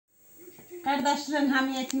Kardeşliğin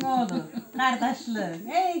hamiyetin oğlu. Kardeşliğin.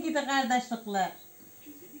 Ey gidi kardeşlikler.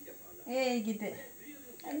 Ey gidi.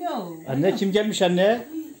 Alo. Anne kim gelmiş anne?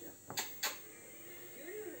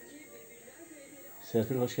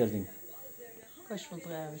 Serpil hoş geldin. Hoş bulduk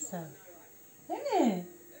abi sağ ol. Değil mi?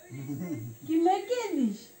 Kimler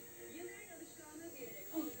gelmiş?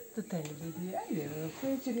 Tutalım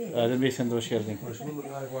diyor. Adem Bey sen de hoş geldin. Hoş bulduk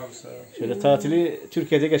abi sağ ol. Şöyle tatili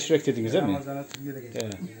Türkiye'de geçirek dediniz değil mi? Ramazan'a Türkiye'de geçirdik.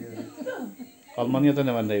 Evet. Almanya'da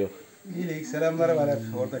ne var ne yok? İyilik selamları var hep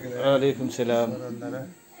oradakiler. Aleyküm selam. Onlara.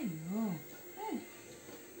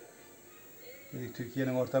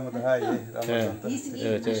 Türkiye'nin ortamı daha iyi Ramazan'da. İyisin iyi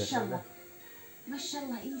Evet, evet. maşallah.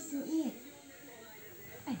 Maşallah iyisin iyi.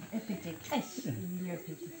 Ay öpecek. Ay iyi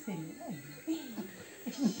öpecek seni. Ay.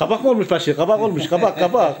 Kabak mı olmuş başı? Kabak olmuş. Kabak.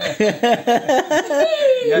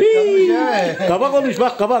 Yaşlanmış ha. Kabak olmuş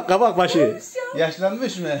bak kabak başı.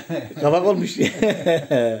 Yaşlanmış mı? Kabak olmuş.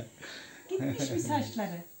 Gitmiş mi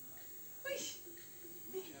saçları?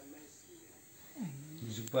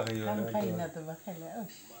 Müzik bakıyor. Kan kaynadı bak hele.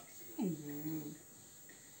 Hoş.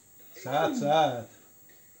 Saat.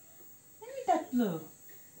 Ne tatlı.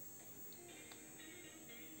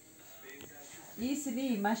 İyisin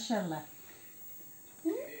iyi maşallah. Hı?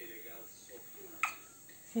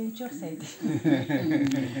 Seni çok sevdim.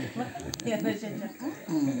 Bak yanaşacak.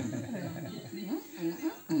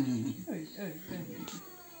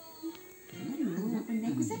 Ne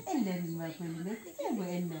güzel ellerin var böyle. Ne güzel bu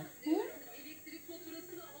eller. Hı?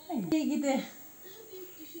 İyi gidi.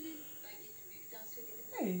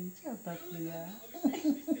 Ay, çok tatlı ya.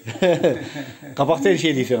 Kabak da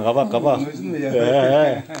şey diyorsun. Kabak. Duydun mu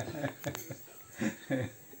ya?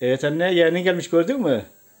 Evet anne yeğenin gelmiş gördün mü?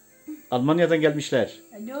 Almanya'dan gelmişler.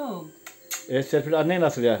 Alo. Evet Serpil annen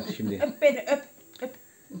nasıl ya şimdi? Öp beni öp.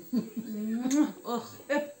 Oh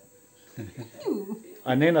öp.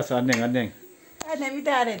 Annen nasıl annen? Annem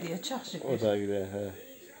idare ediyor çok şükür. O da güzel. He.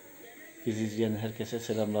 Bizi izleyen herkese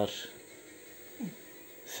selamlar.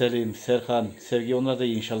 Selim, Serkan, Sevgi onlar da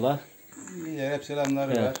iyi inşallah. İyi hep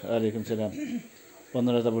selamları var. Evet, aleyküm selam.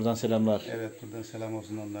 Onlara da buradan selamlar. Evet buradan selam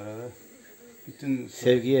olsun onlara da. Bütün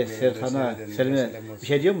Sevgi'ye, Serkan'a, Selim'e bir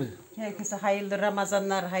şey diyor mu? Herkese hayırlı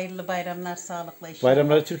Ramazanlar, hayırlı bayramlar, sağlıkla inşallah.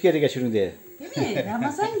 Bayramları Türkiye'de geçirin diye. Değil mi?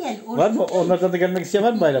 Ramazan gel. Var mı? Onlardan da gelmek isteyen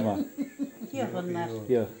var mı bayrama? Yok onlar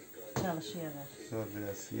Yok. çalışıyorlar. Zor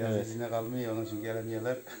biraz. Yaz Evet. izine kalmıyor onun için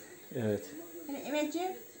gelemiyorlar. Evet.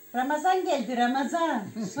 Evetciğim, Ramazan geldi Ramazan.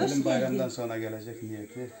 Hoş Selim geldin. bayramdan sonra gelecek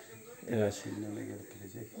niyeti. Evet. Selim'e gelip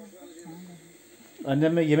gidecek.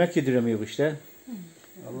 Anneme yemek yediremiyor işte.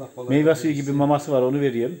 Allah kolay Meyve suyu gibi maması var onu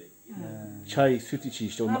veriyorum. Çay, süt içi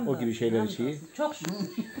işte o gibi şeyler içi. Çok şükür.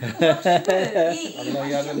 Çok şükür. İyi. Allah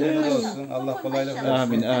yardımcınız olsun. Allah kolaylık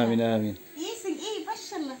versin. Amin. İyisin iyi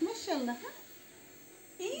maşallah.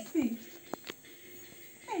 İyisin.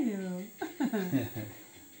 Alo.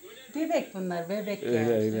 Bebek bunlar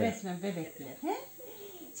bebekler. Öyle. Resmen bebekler. He?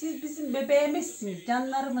 Siz bizim bebeğimizsiniz,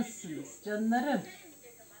 canlarımızsınız. Canlarım.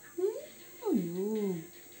 Hı? Uyu.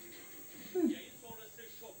 Hı.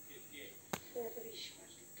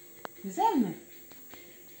 Güzel mi?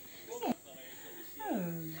 Güzel.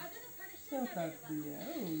 Çok tatlı ya.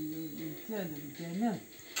 Canım.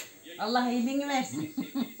 Allah iyiliğini versin.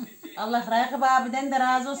 Allah Rakip abiden de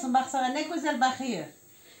razı olsun. Baksana ne güzel bakıyor.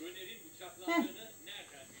 Heh.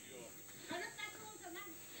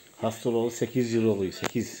 Hastalığı 8 yıl oluyor.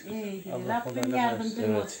 8. Rabbim yardımcın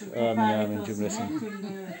Evet, olsun. amin, Kefaret amin olsun, cümlesi. her türlü.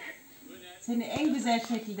 Seni en güzel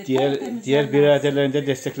şekilde Diğer biraderlerin de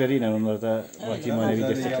destekleriyle onlar da maddi manevi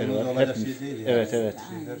Zaten destekleri yalnız var. olacak Hepimiz. şey değil yani. Evet.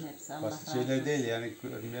 Basit şeyler değil yani.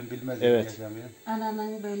 Ben bilmez Evet. yaşamıyor.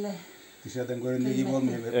 Ananın böyle Dışarıdan göründüğü gibi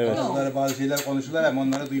olmuyor. Evet. Bazıları bazı şeyler konuşurlar ama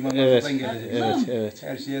onları duymamazdan gelecek. Evet.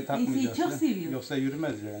 Her şeye çok takmayacaksın. seviyor. Yoksa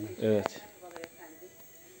yürümez yani. Evet.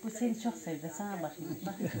 bu seni çok sevdi. Sana bakayım.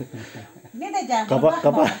 Bak. Ne diyeceğim? Kabak.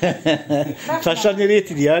 Bakma. Saçlar nereye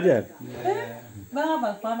etti yani? Bana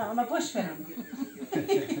bak ona boş ver onu.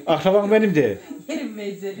 Akraban benim de. Yerim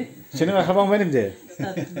benzeri. Senin akraban benim de.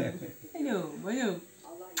 Alo.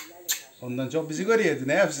 Ondan çok bizi görüyordu.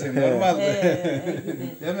 Ne yapsın? Normal.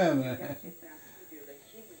 Değil mi?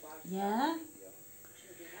 Ya.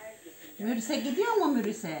 Mürüse gidiyor mu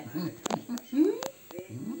Mürüse?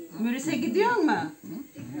 Mürüse gidiyor mu?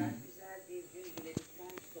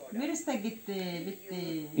 Mürüs de gitti,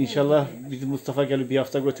 bitti. İnşallah bizim Mustafa gelip bir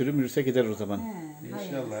hafta götürür, Mürüs'e gider o zaman.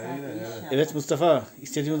 İnşallah öyle. Evet Mustafa,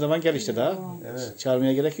 istediğin zaman gel işte daha. Evet.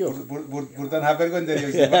 Çağırmaya gerek yok. Buradan haber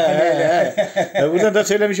gönderiyoruz. Bakın öyle. Buradan da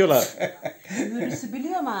söylemiş olar. Mürüs'ü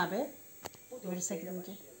biliyor mu abi? Mürüs'e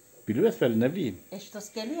gidince. Biliyor ezberli ne bileyim. Eş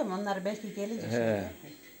dost geliyor mu? Onlar belki gelince. He.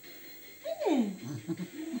 Değil mi?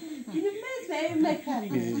 Bilinmez işte ev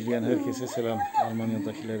mekanı. Bizi izleyen herkese selam.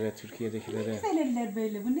 Almanya'dakilere, Ne Türkiye'dekilere. güzel eller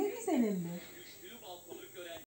böyle. Bu ne güzel eller.